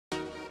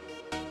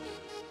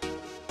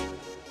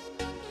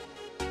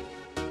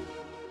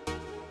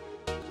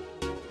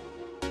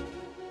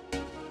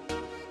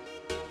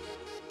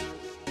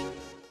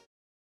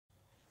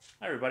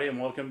everybody,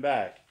 and welcome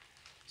back.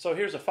 So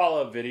here's a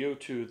follow-up video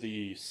to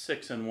the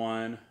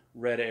 6-in-1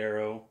 Red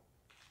Arrow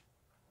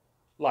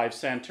Live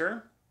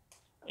Center.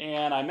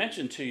 And I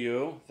mentioned to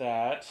you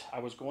that I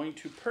was going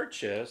to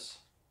purchase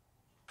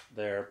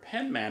their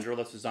pen mandrel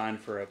that's designed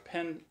for a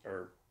pen,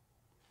 or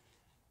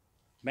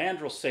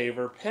mandrel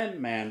saver pen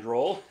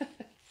mandrel.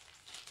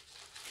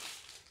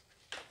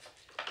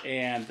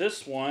 And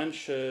this one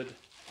should,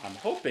 I'm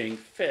hoping,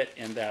 fit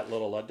in that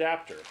little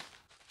adapter.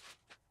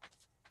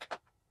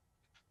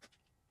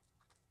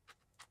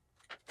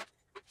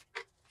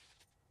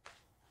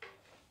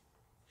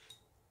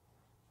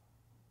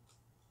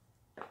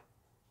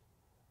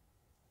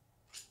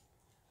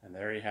 And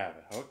there you have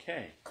it.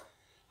 Okay.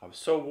 I was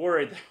so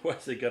worried that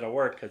wasn't going to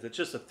work because it's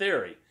just a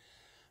theory.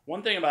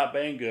 One thing about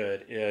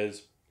Banggood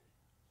is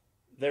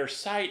their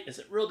site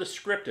isn't real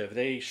descriptive.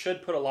 They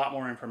should put a lot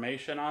more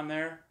information on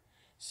there.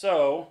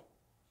 So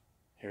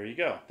here you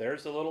go.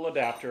 There's the little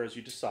adapter as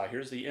you just saw.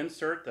 Here's the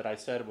insert that I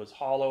said was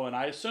hollow, and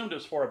I assumed it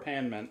was for a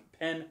pen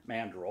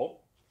mandrel.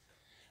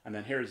 And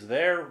then here's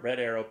their Red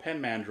Arrow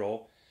pen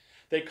mandrel.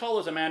 They call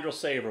this a mandrel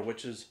saver,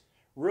 which is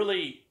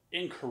really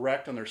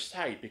incorrect on their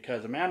site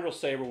because a mandrel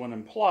saver would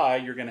imply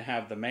you're going to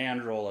have the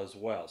mandrel as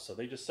well. So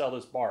they just sell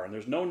this bar, and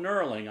there's no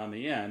knurling on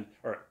the end,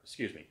 or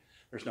excuse me,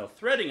 there's no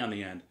threading on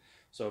the end.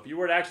 So if you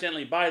were to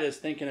accidentally buy this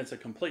thinking it's a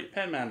complete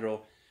pen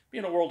mandrel, be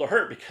in a world of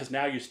hurt because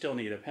now you still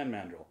need a pen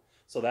mandrel.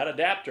 So that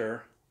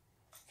adapter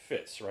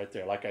fits right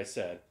there, like I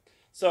said.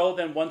 So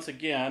then once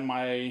again,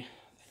 my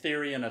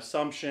theory and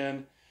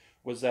assumption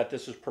was that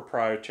this was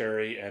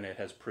proprietary, and it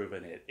has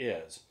proven it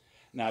is.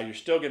 Now you're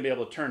still going to be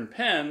able to turn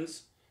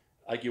pens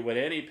like you would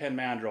any pen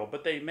mandrel,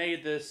 but they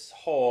made this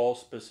hole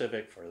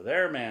specific for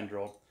their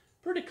mandrel.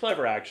 Pretty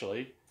clever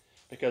actually,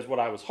 because what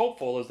I was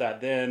hopeful is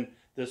that then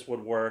this would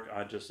work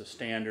on just a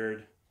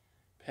standard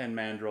pen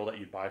mandrel that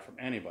you'd buy from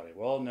anybody.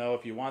 Well, no,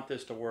 if you want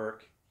this to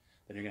work,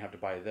 then you're gonna have to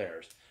buy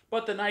theirs.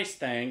 But the nice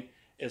thing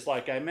is,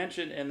 like I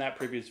mentioned in that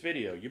previous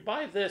video, you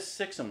buy this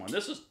 6-in-1.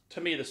 This is,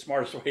 to me, the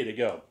smartest way to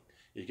go.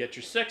 You get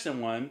your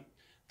 6-in-1,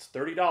 it's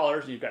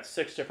 $30, and you've got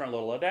 6 different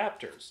little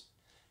adapters.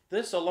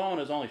 This alone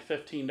is only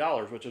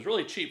 $15, which is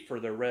really cheap for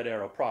their Red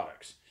Arrow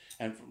products.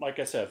 And like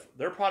I said,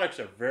 their products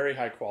are very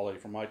high quality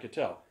from what I could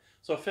tell.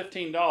 So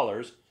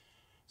 $15.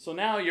 So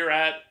now you're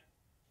at,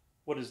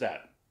 what is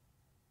that?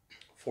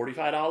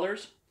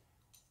 $45?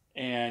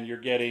 And you're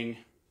getting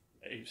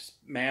a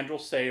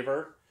mandrel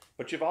saver,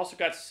 but you've also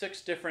got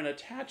 6 different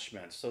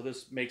attachments. So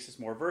this makes this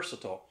more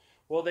versatile.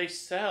 Well, they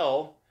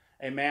sell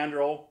a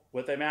mandrel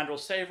with a mandrel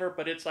saver,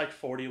 but it's like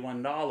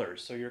 $41.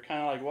 So you're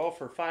kind of like, well,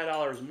 for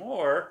 $5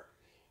 more,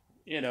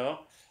 you know,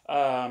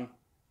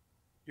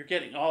 you're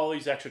getting all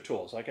these extra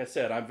tools. Like I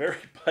said, I'm very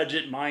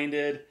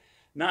budget-minded,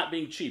 not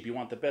being cheap. You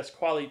want the best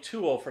quality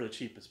tool for the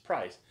cheapest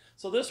price.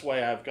 So this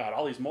way I've got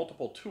all these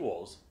multiple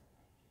tools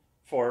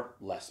for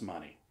less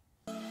money.